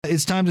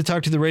it's time to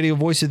talk to the radio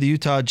voice of the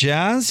Utah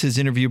Jazz. His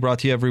interview brought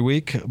to you every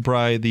week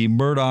by the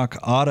Murdock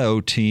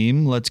Auto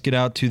team. Let's get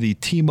out to the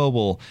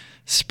T-Mobile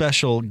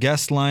special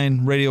guest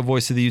line. Radio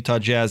voice of the Utah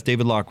Jazz,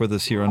 David Locke, with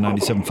us here on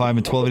 97.5 and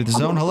 1280 The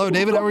Zone. Hello,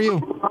 David. How are you?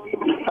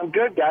 I'm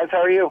good, guys.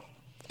 How are you?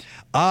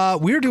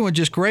 We're doing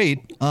just great.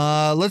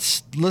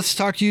 Let's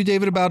talk to you,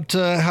 David, about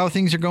how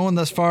things are going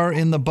thus far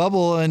in the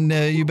bubble. And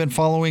you've been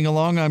following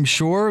along, I'm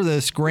sure,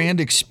 this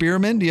grand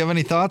experiment. Do you have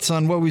any thoughts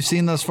on what we've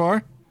seen thus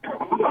far?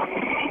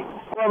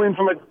 Well, I mean,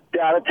 from a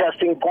data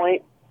testing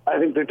point, I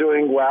think they're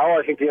doing well.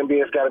 I think the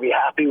NBA's got to be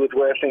happy with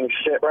where things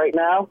sit right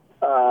now.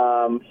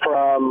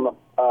 From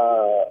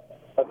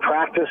a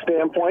practice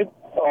standpoint,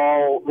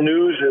 all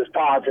news is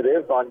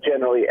positive on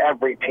generally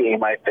every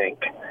team, I think.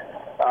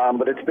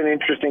 But it's been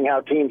interesting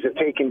how teams have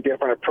taken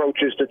different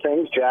approaches to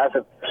things. Jazz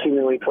have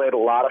seemingly played a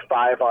lot of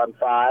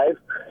 5-on-5,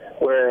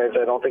 whereas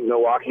I don't think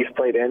Milwaukee's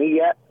played any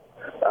yet.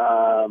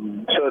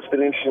 So it's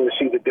been interesting to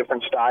see the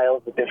different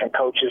styles the different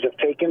coaches have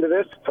taken to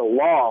this. It's a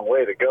long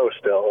way to go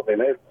still. I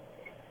mean,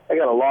 they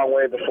got a long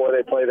way before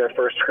they play their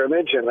first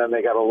scrimmage, and then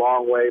they got a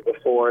long way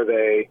before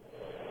they,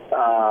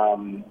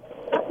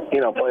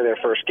 play their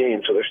first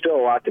game. So there's still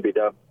a lot to be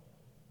done.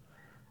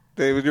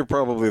 David, you're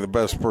probably the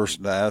best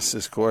person to ask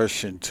this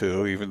question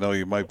to, even though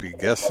you might be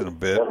guessing a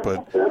bit.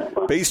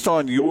 But based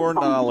on your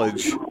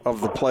knowledge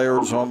of the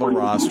players on the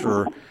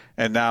roster,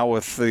 and now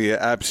with the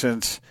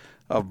absence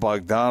of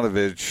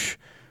Bogdanovich,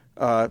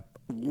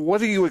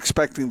 what are you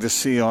expecting to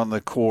see on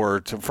the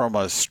court from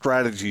a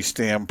strategy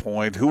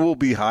standpoint? Who will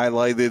be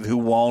highlighted, who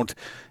won't,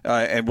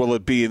 and will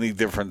it be any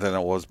different than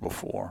it was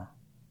before?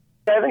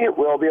 I think it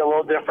will be a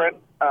little different.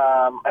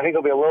 I think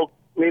it'll be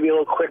maybe a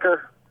little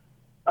quicker.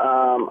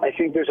 I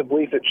think there's a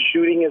belief that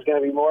shooting is going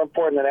to be more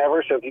important than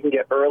ever, so if you can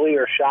get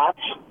earlier shots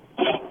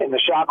in the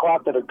shot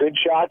clock that are good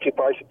shots, you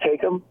probably should take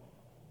them.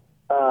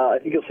 I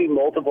think you'll see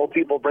multiple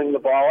people bring the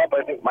ball up.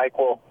 I think Mike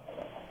will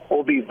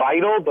be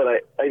vital, but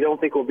I don't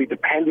think we'll be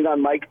dependent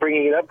on Mike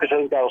bringing it up because I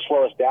think that'll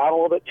slow us down a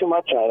little bit too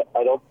much. I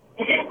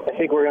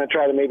think we're going to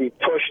try to maybe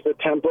push the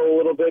tempo a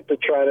little bit to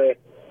try to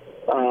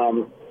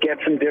get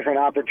some different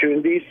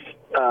opportunities.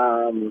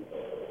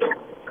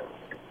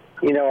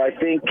 I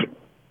think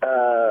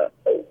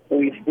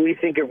we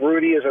think of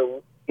Rudy as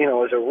a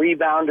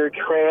rebounder,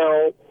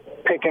 trail,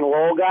 pick and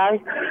roll guy.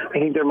 I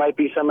think there might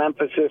be some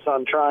emphasis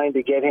on trying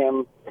to get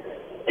him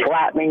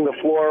flattening the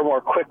floor more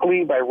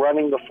quickly by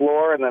running the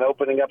floor and then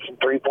opening up some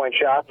 3-point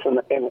shots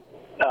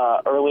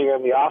earlier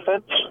in the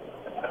offense.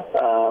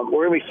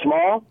 We're going to be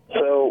small,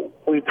 so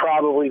we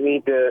probably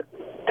need to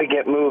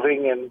get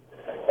moving. And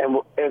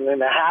in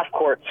the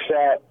half-court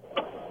set,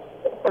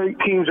 I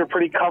think teams are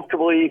pretty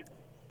comfortably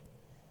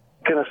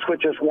going to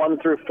switch us 1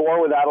 through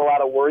 4 without a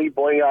lot of worry.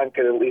 Bojan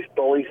could at least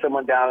bully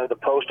someone down at the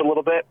post a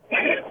little bit.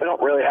 We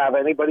don't really have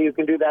anybody who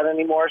can do that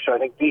anymore, so I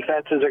think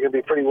defenses are going to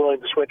be pretty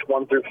willing to switch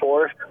 1 through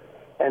 4.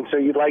 And so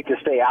you'd like to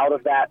stay out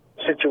of that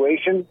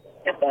situation.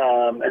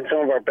 And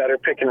some of our better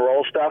pick and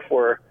roll stuff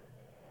were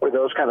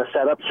those kind of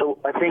setups. So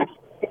I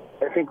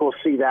think we'll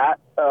see that.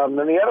 Then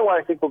the other one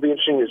I think will be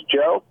interesting is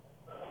Joe.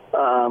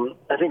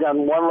 I think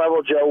on one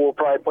level, Joe will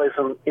probably play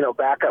some,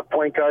 backup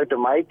point guard to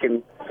Mike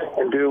and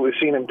do what we've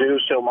seen him do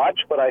so much.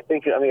 But I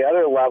think on the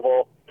other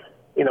level,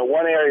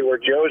 one area where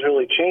Joe's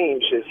really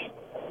changed is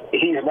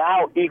he's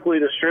now equally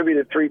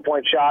distributed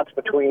 3-point shots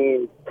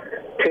between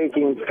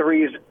taking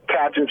threes,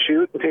 catch and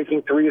shoot, and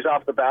taking threes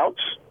off the bounce.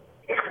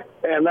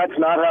 And that's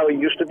not how he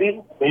used to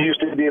be. He used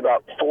to be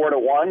about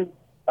 4-1.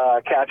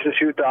 Catch and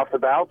shoot off the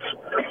bounce.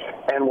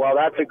 And while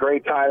that's a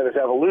great time of his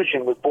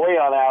evolution, with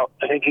Bojan out,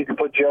 I think you can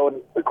put Joe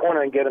in the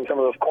corner and get him some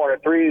of those corner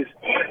threes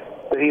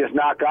that he has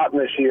not gotten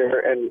this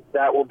year, and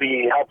that will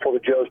be helpful to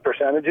Joe's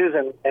percentages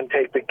and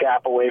take the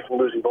gap away from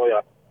losing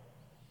Bojan.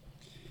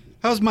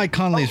 How's Mike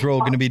Conley's role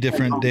going to be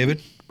different,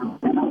 David?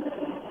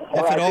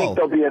 If at all.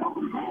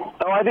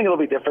 I think it'll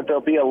be different.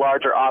 There'll be a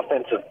larger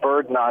offensive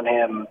burden on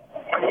him.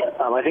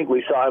 I think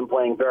we saw him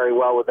playing very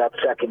well with that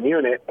second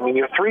unit. I mean,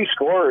 your 3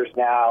 scorers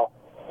now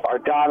are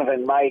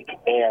Donovan, Mike,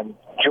 and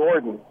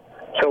Jordan.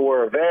 So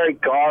we're a very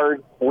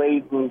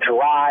guard-laden,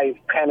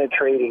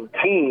 drive-penetrating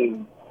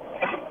team.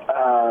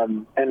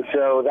 And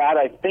so that,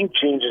 I think,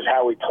 changes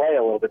how we play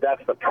a little bit.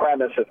 That's the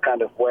premise of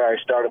kind of where I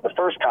started the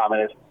first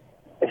comment is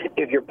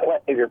if your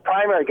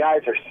primary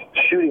guys are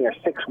shooting are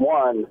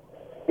 6'1",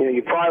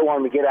 you probably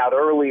want them to get out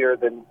earlier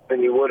than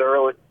you would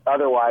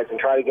otherwise and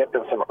try to get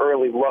them some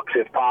early looks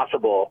if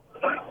possible.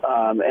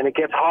 And it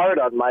gets hard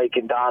on Mike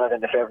and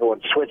Donovan if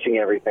everyone's switching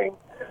everything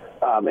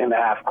in the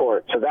half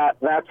court. So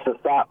that's the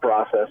thought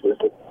process is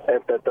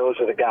that those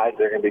are the guys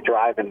that are going to be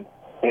driving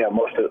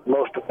most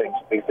of things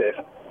these days.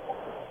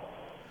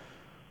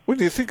 When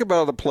you think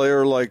about a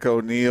player like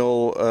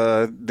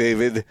O'Neal,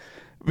 David,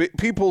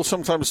 people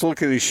sometimes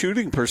look at his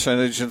shooting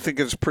percentage and think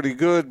it's pretty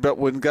good, but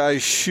when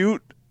guys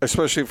shoot,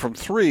 especially from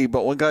 3,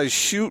 but when guys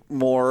shoot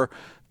more,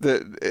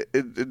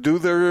 do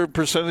their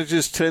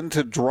percentages tend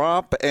to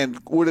drop? And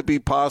would it be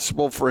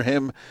possible for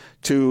him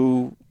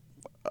to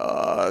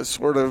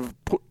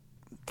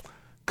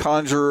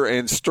conjure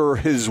and stir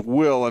his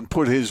will and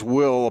put his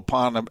will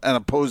upon an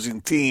opposing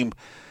team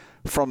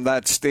from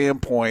that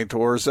standpoint,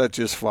 or is that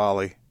just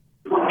folly?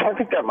 I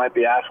think that might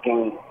be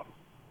asking.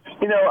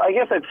 I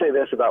guess I'd say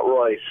this about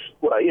Royce.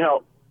 Well,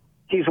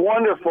 he's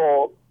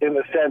wonderful in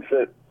the sense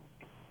that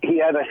he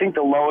had, I think,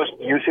 the lowest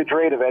usage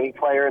rate of any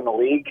player in the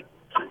league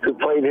who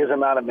played his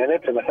amount of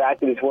minutes, and the fact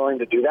that he's willing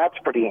to do that's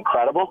pretty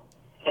incredible.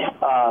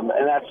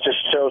 And that just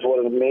shows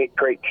what a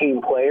great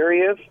team player he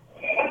is.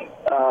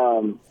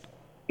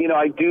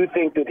 I do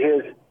think that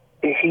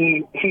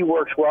he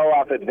works well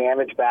off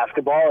advantage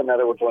basketball. In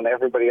other words, when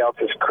everybody else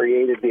has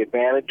created the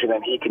advantage and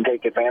then he can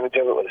take advantage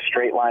of it with a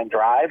straight line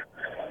drive.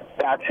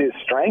 That's his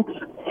strength.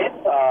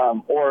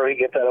 Or he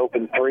gets that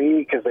open three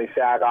because they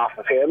sag off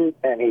of him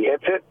and he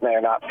hits it and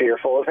they're not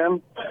fearful of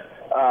him.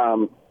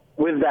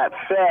 With that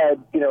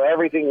said,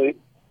 everything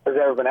has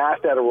ever been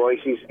asked out of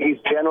Royce, he's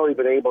generally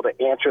been able to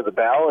answer the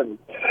bell, and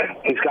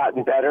he's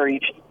gotten better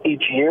each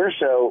year.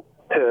 So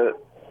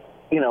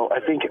I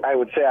think I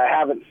would say I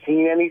haven't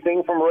seen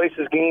anything from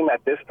Royce's game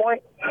at this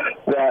point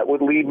that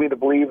would lead me to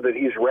believe that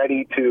he's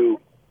ready to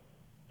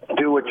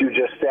do what you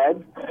just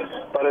said.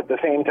 But at the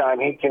same time,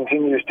 he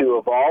continues to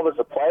evolve as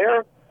a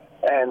player,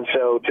 and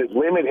so to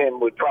limit him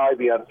would probably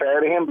be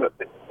unfair to him. But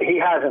he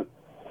hasn't.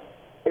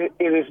 It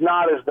is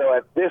not as though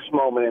at this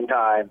moment in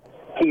time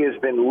he has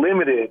been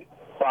limited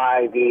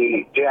by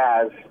the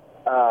Jazz,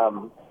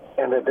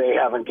 and that they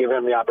haven't given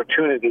him the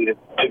opportunity to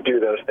do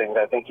those things.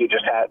 I think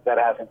that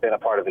hasn't been a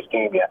part of his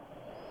game yet.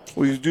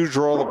 Well, you do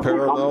draw the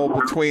parallel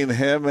between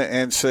him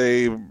and,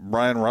 say,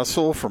 Brian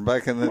Russell from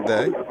back in the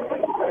day?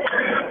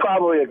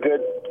 Probably a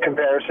good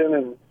comparison,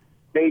 and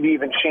maybe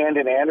even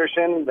Shandon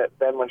Anderson.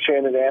 Then when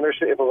Shandon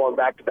Anderson, if we're going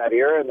back to that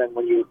era, and then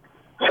when you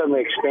suddenly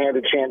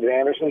expanded Shandon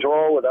Anderson's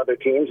role with other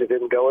teams, it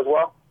didn't go as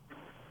well.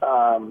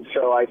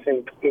 So I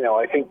think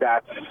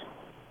that's,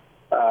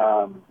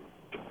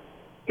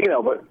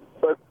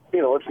 but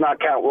let's not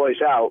count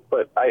Royce out.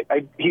 But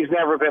he's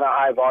never been a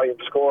high volume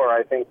scorer.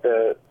 I think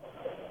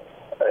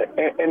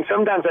and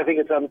sometimes I think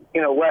it's let's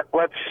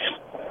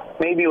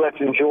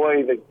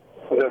enjoy the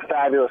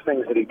fabulous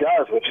things that he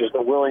does, which is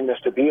the willingness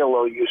to be a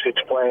low usage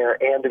player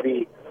and to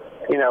be,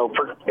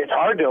 it's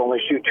hard to only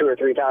shoot 2 or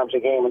 3 times a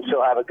game and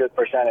still have a good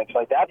percentage.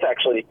 Like, that's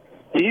actually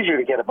easier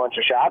to get a bunch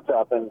of shots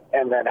up and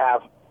then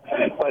have,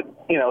 but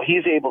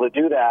he's able to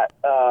do that.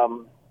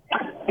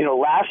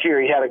 Last year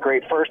he had a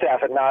great first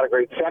half and not a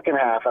great second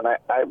half, and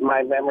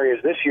my memory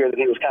is this year that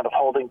he was kind of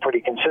holding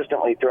pretty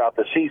consistently throughout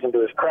the season,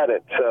 to his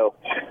credit. So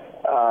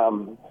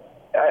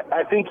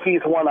I think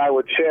he's one I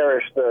would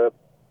cherish,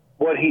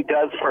 what he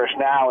does for us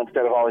now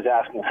instead of always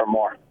asking for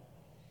more.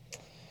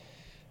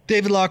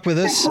 David Locke with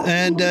us.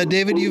 And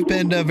David, you've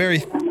been very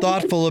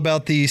thoughtful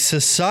about the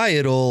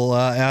societal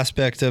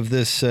aspect of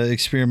this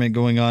experiment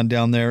going on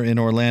down there in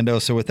Orlando.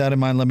 So with that in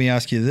mind, let me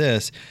ask you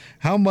this.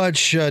 How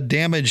much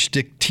damage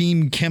to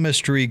team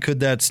chemistry could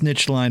that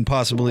snitch line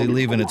possibly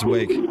leave in its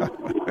wake?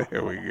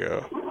 Here we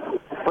go.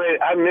 Wait,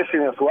 I'm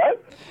missing this.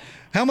 What?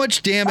 How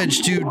much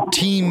damage to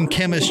team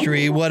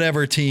chemistry,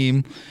 whatever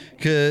team,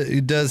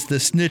 does the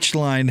snitch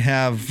line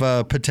have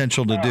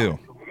potential to do?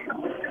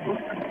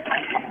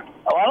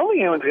 I don't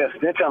think anyone's going to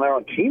snitch on their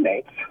own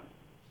teammates.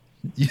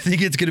 You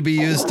think it's going to be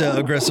used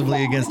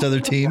aggressively against other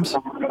teams?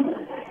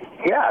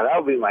 Yeah, that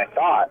would be my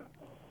thought.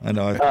 I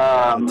know. I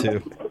thought too.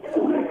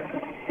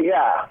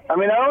 Yeah. I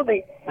mean, I don't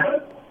think...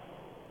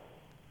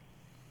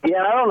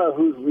 Yeah, I don't know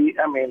who's...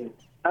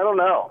 I don't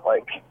know.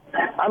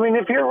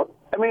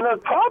 The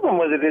problem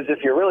with it is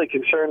if you're really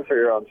concerned for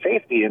your own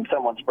safety and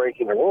someone's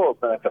breaking the rules,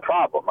 then it's a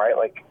problem, right?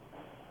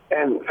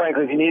 And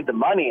frankly, if you need the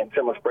money and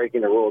someone's breaking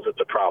the rules, it's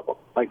a problem.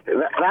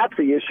 That's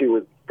the issue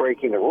with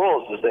breaking the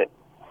rules, is that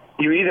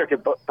you either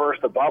could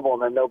burst the bubble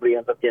and then nobody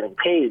ends up getting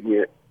paid.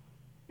 You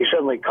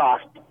suddenly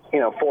cost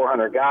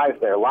 400 guys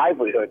their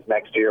livelihoods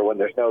next year when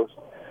the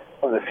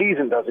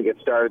season doesn't get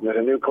started and there's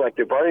a new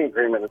collective bargaining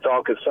agreement. It's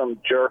all because some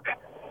jerk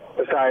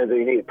decided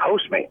they needed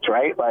Postmates,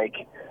 right?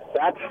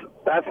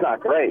 That's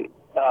not great.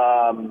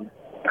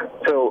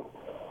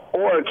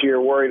 Or if you're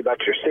worried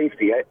about your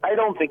safety, I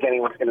don't think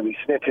anyone's going to be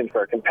snitching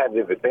for a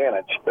competitive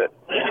advantage. But,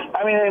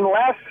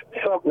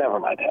 never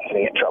mind. I get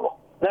in trouble.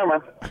 Never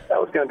mind.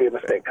 That was going to be a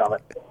mistake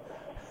comment.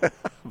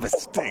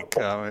 Mistake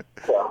comment.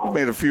 You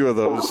made a few of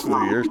those through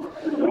the years.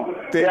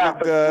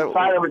 David,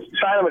 sign of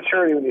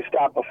maturity when you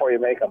stop before you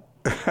make them.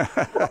 I'll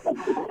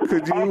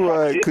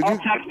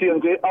text you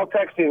and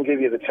give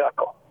you the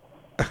chuckle.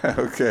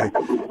 Okay.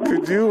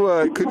 Could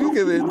you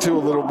get into a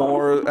little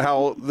more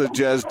how the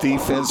Jazz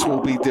defense will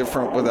be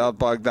different without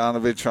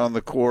Bogdanovich on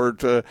the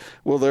court?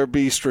 Will there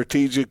be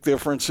strategic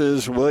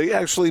differences? Will they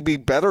actually be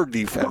better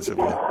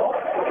defensively?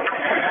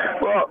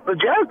 Well, the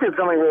Jazz did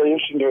something really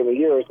interesting during the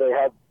years. They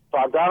had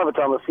Bogdanovich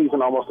on the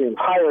season almost the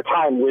entire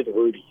time with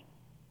Rudy.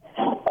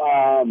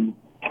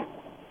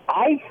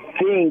 I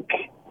think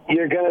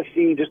you're going to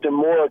see just a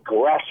more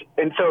aggressive,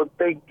 and so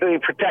they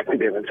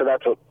protected him, and so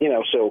that's what,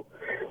 so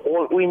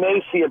we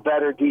may see a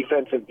better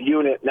defensive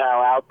unit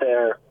now out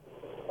there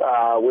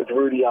with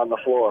Rudy on the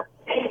floor.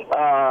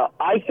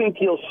 I think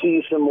you'll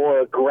see some more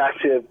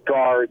aggressive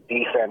guard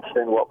defense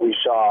than what we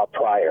saw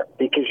prior,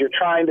 because you're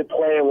trying to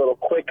play a little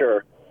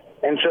quicker.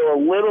 And so a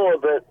little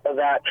of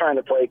that trying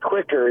to play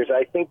quicker is,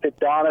 I think that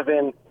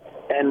Donovan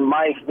and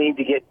Mike need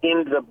to get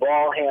into the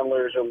ball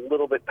handlers a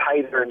little bit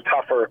tighter and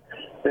tougher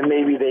than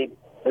maybe they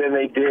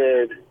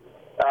did,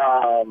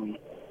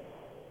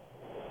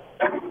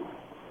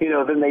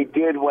 than they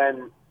did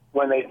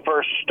when they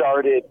first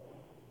started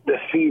the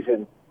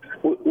season.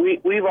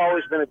 We've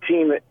always been a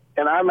team that,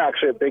 and I'm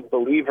actually a big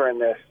believer in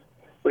this,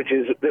 which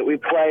is that we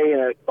play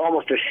in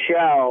almost a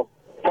shell,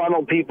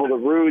 funnel people to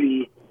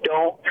Rudy,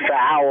 don't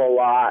foul a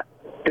lot,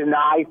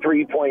 deny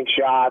three-point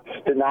shots,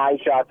 deny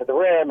shots at the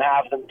rim,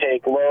 have them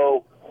take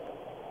low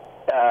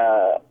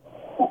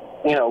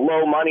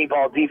money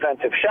ball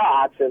defensive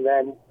shots, and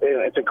then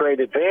it's a great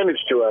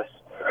advantage to us.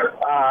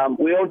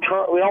 We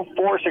don't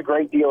force a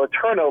great deal of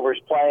turnovers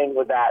playing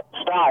with that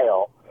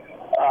style.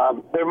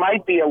 There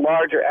might be a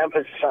larger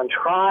emphasis on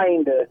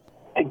trying to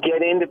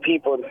get into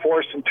people and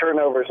force some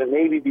turnovers, and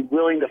maybe be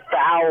willing to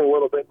foul a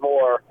little bit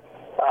more.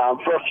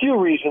 For a few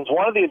reasons.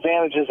 One of the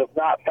advantages of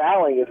not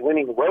fouling is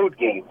winning road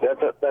games.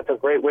 That's a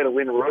great way to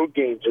win road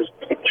games. Is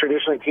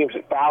traditionally teams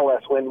that foul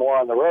less win more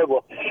on the road.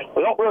 Well,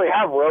 we don't really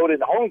have road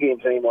and home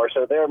games anymore,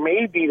 so there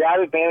may be that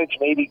advantage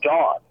may be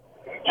gone.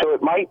 So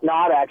it might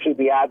not actually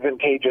be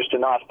advantageous to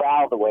not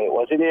foul the way it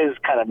was. It is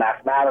kind of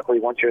mathematically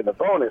once you're in the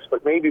bonus,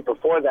 but maybe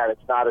before that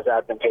it's not as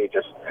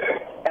advantageous.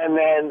 And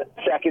then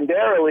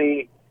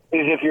secondarily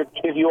is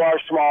if you are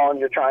small and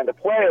you're trying to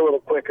play a little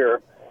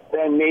quicker,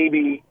 then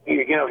maybe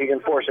you can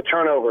force a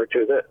turnover or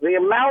two. The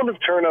amount of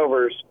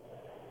turnovers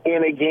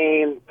in a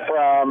game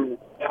from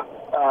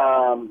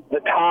the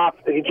top,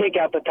 if you take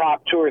out the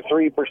top 2 or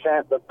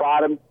 3%, the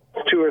bottom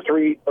 2 or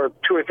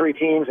 3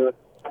 teams, and the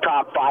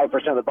top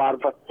 5% of the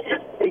bottom 5,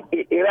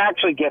 it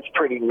actually gets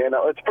pretty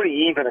minimal. It's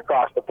pretty even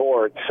across the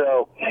board.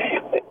 So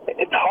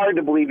it's hard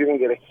to believe you're going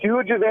to get a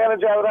huge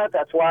advantage out of that.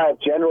 That's why I've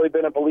generally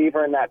been a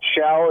believer in that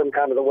shell and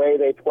kind of the way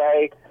they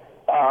play.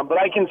 But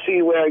I can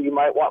see where you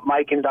might want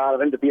Mike and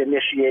Donovan to be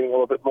initiating a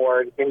little bit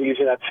more and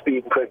using that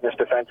speed and quickness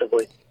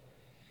defensively.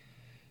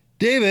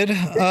 David,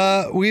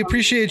 we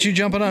appreciate you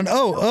jumping on.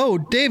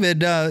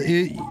 David,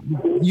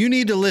 you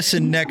need to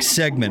listen next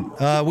segment.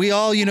 We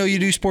all, you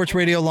do sports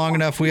radio long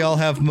enough. We all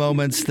have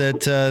moments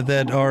that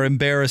are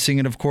embarrassing,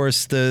 and of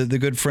course, the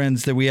good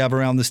friends that we have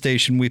around the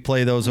station, we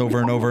play those over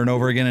and over and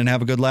over again and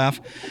have a good laugh.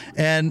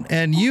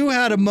 And you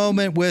had a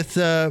moment with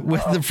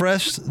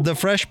the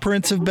Fresh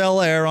Prince of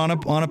Bel-Air on a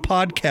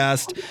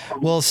podcast.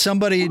 Well,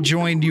 somebody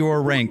joined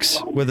your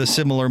ranks with a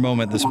similar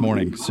moment this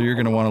morning, so you're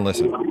going to want to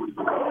listen.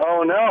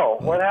 Oh no!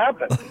 What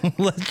happened?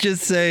 Let's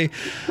just say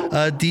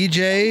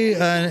DJ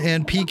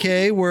and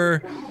PK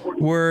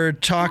were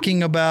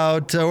talking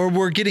about, or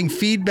we're getting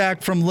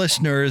feedback from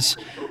listeners,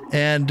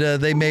 and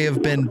they may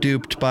have been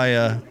duped by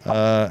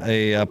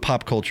a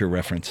pop culture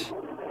reference.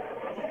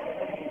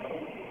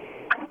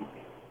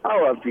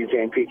 I love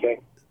DJ and PK.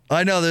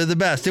 I know, they're the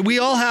best. And we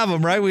all have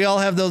them, right? We all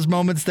have those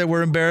moments that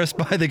we're embarrassed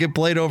by that get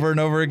played over and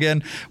over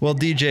again. Well,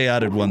 DJ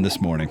added one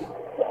this morning.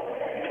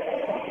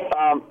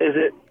 Is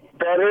it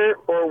better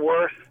or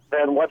worse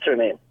than what's her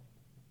name?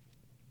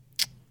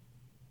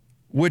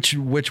 Which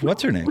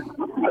what's her name?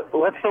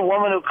 What's the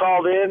woman who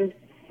called in?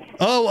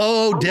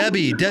 Oh,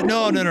 Debbie.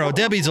 No.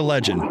 Debbie's a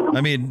legend.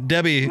 I mean,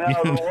 Debbie. No,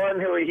 the one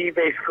who he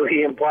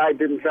basically implied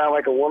didn't sound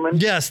like a woman.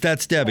 Yes,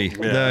 that's Debbie.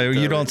 Yeah,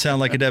 you don't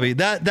sound like a Debbie.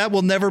 That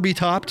will never be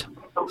topped.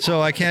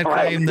 So I can't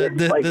claim that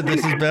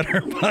this is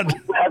better. But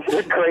that's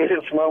the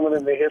greatest moment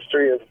in the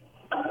history of.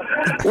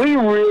 We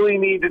really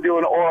need to do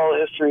an oral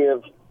history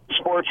of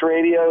sports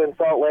radio in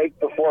Salt Lake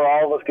before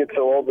all of us get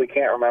so old we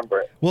can't remember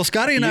it. Well,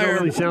 Scotty and I don't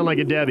really sound like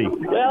a Debbie.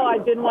 Well, I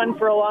did one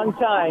for a long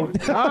time.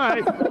 All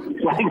right.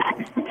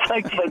 It's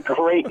like the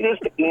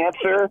greatest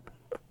answer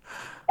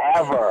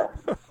ever.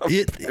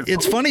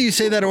 It's funny you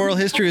say that oral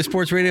history of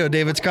sports radio,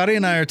 David. Scotty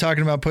and I are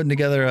talking about putting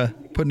together a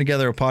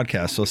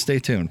podcast, so stay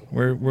tuned.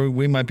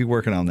 We might be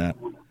working on that.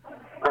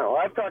 Oh,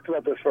 I've talked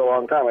about this for a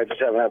long time. I just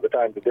haven't had the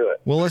time to do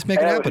it. Well, let's make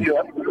it happen.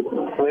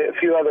 A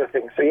few other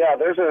things. So yeah,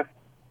 there's a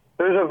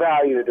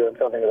value to doing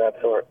something of that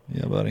sort.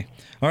 Yeah, buddy.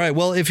 All right.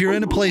 Well, if you're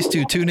in a place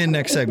to, tune in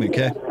next segment,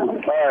 okay? All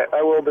right,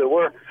 I will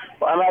do.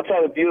 I'm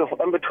outside of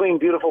I'm between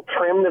beautiful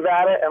Primm,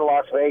 Nevada, and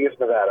Las Vegas,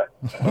 Nevada.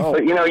 Oh.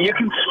 But, you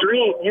can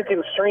stream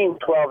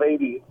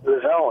 1280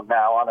 The Zone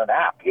now on an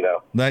app.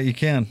 That you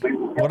can.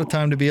 What a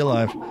time to be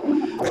alive.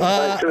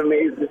 It's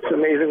an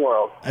amazing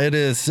world. It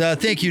is.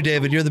 Thank you,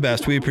 David. You're the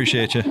best. We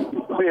appreciate you. See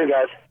you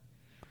guys.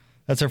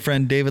 That's our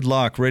friend David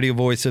Locke, radio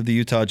voice of the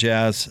Utah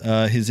Jazz.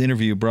 His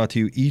interview brought to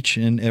you each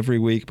and every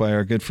week by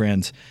our good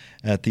friends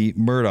at the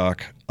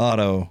Murdock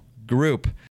Auto Group.